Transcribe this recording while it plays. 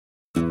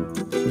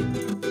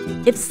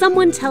If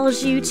someone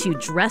tells you to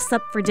dress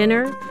up for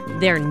dinner,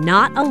 they're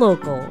not a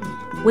local.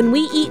 When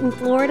we eat in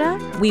Florida,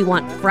 we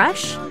want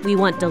fresh, we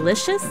want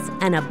delicious,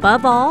 and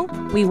above all,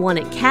 we want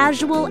it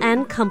casual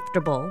and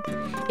comfortable.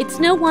 It's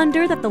no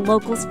wonder that the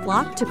locals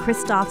flock to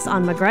Cristof's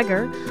on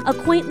McGregor, a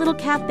quaint little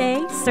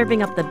cafe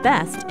serving up the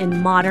best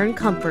in modern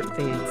comfort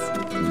foods.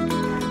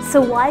 So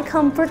why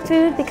comfort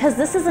food? Because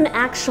this is an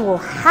actual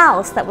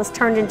house that was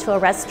turned into a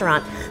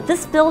restaurant.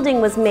 This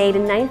building was made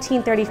in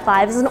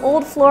 1935 as an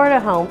old Florida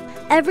home.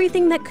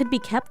 Everything that could be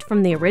kept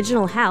from the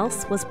original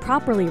house was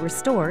properly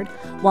restored,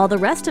 while the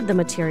rest of the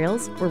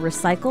materials were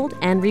recycled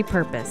and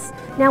repurposed.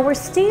 Now we're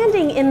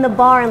standing in the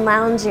bar and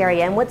lounge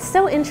area, and what's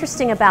so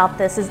interesting about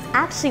this is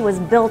actually was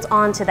built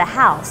onto the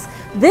house.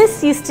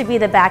 This used to be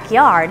the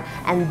backyard,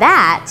 and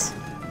that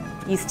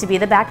used to be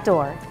the back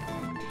door.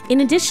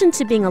 In addition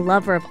to being a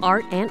lover of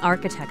art and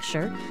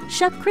architecture,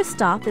 Chef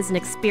Christof is an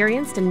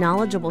experienced and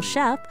knowledgeable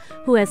chef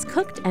who has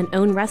cooked and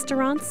owned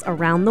restaurants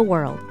around the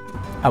world.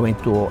 I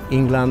went to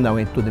England, I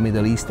went to the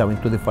Middle East, I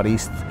went to the Far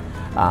East.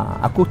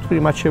 I cooked pretty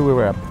much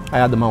everywhere. I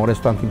had my own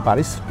restaurant in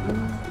Paris.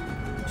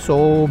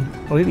 So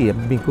really,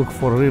 I've been cooking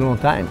for a really long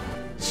time.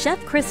 Chef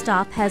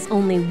Christof has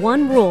only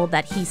one rule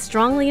that he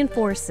strongly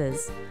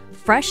enforces: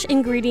 fresh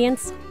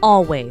ingredients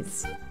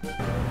always.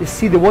 You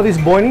see the water is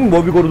boiling,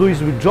 what we're going to do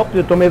is we drop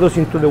the tomatoes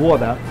into the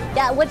water.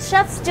 Yeah, what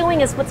Chef's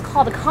doing is what's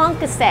called a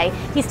concasse.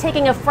 He's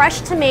taking a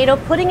fresh tomato,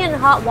 putting it in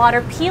hot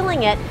water,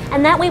 peeling it,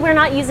 and that way we're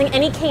not using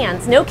any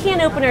cans. No can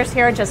openers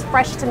here, just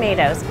fresh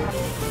tomatoes.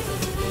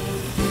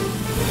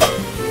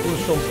 Put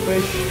some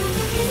fresh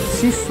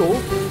sea salt.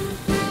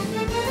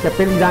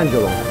 Capelli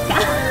d'angelo.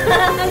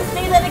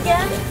 Say that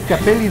again?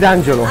 Capelli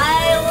d'angelo.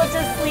 I will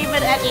just leave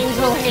it at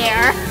angel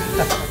hair.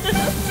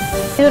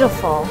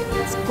 Beautiful.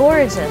 It's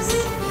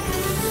gorgeous.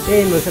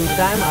 And at the same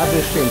time, add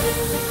the shrimp.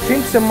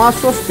 Shrimps and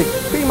mussels take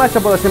pretty much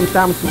about the same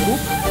time to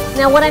cook.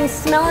 Now what I'm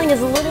smelling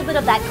is a little bit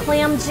of that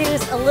clam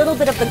juice, a little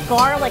bit of the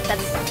garlic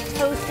that's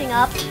toasting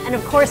up, and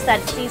of course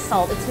that sea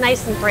salt. It's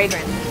nice and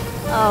fragrant.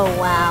 Oh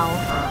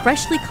wow.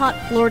 Freshly caught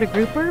Florida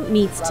grouper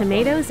meets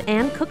tomatoes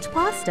and cooked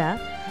pasta.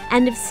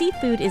 And if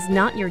seafood is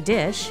not your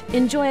dish,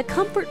 enjoy a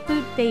comfort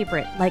food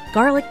favorite like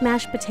garlic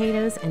mashed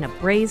potatoes and a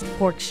braised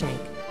pork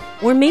shank.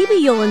 Or maybe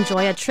you'll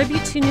enjoy a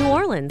tribute to New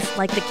Orleans,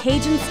 like the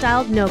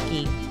Cajun-styled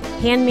gnocchi,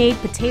 handmade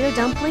potato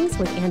dumplings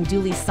with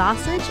andouille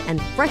sausage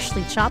and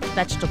freshly chopped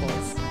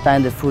vegetables.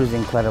 And the food is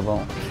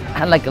incredible.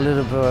 I like a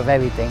little bit of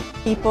everything.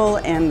 People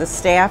and the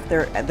staff,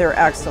 they're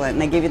excellent,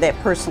 and they give you that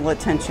personal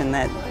attention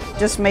that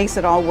just makes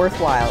it all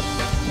worthwhile.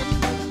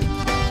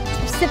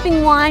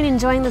 Sipping wine,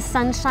 enjoying the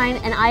sunshine,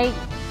 and I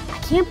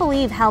can't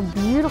believe how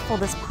beautiful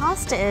this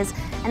pasta is.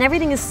 And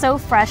everything is so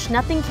fresh,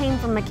 nothing came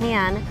from a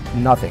can.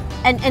 Nothing.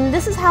 And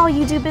this is how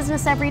you do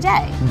business every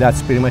day.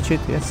 That's pretty much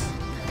it, yes.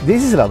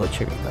 This is La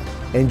Dolce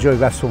Vita. Enjoy a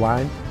glass of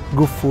wine,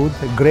 good food,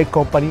 great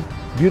company,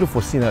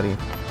 beautiful scenery.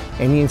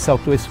 And in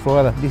Southwest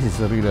Florida, this is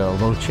a real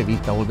Dolce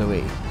Vita all the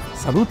way.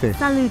 Salute!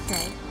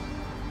 Salute!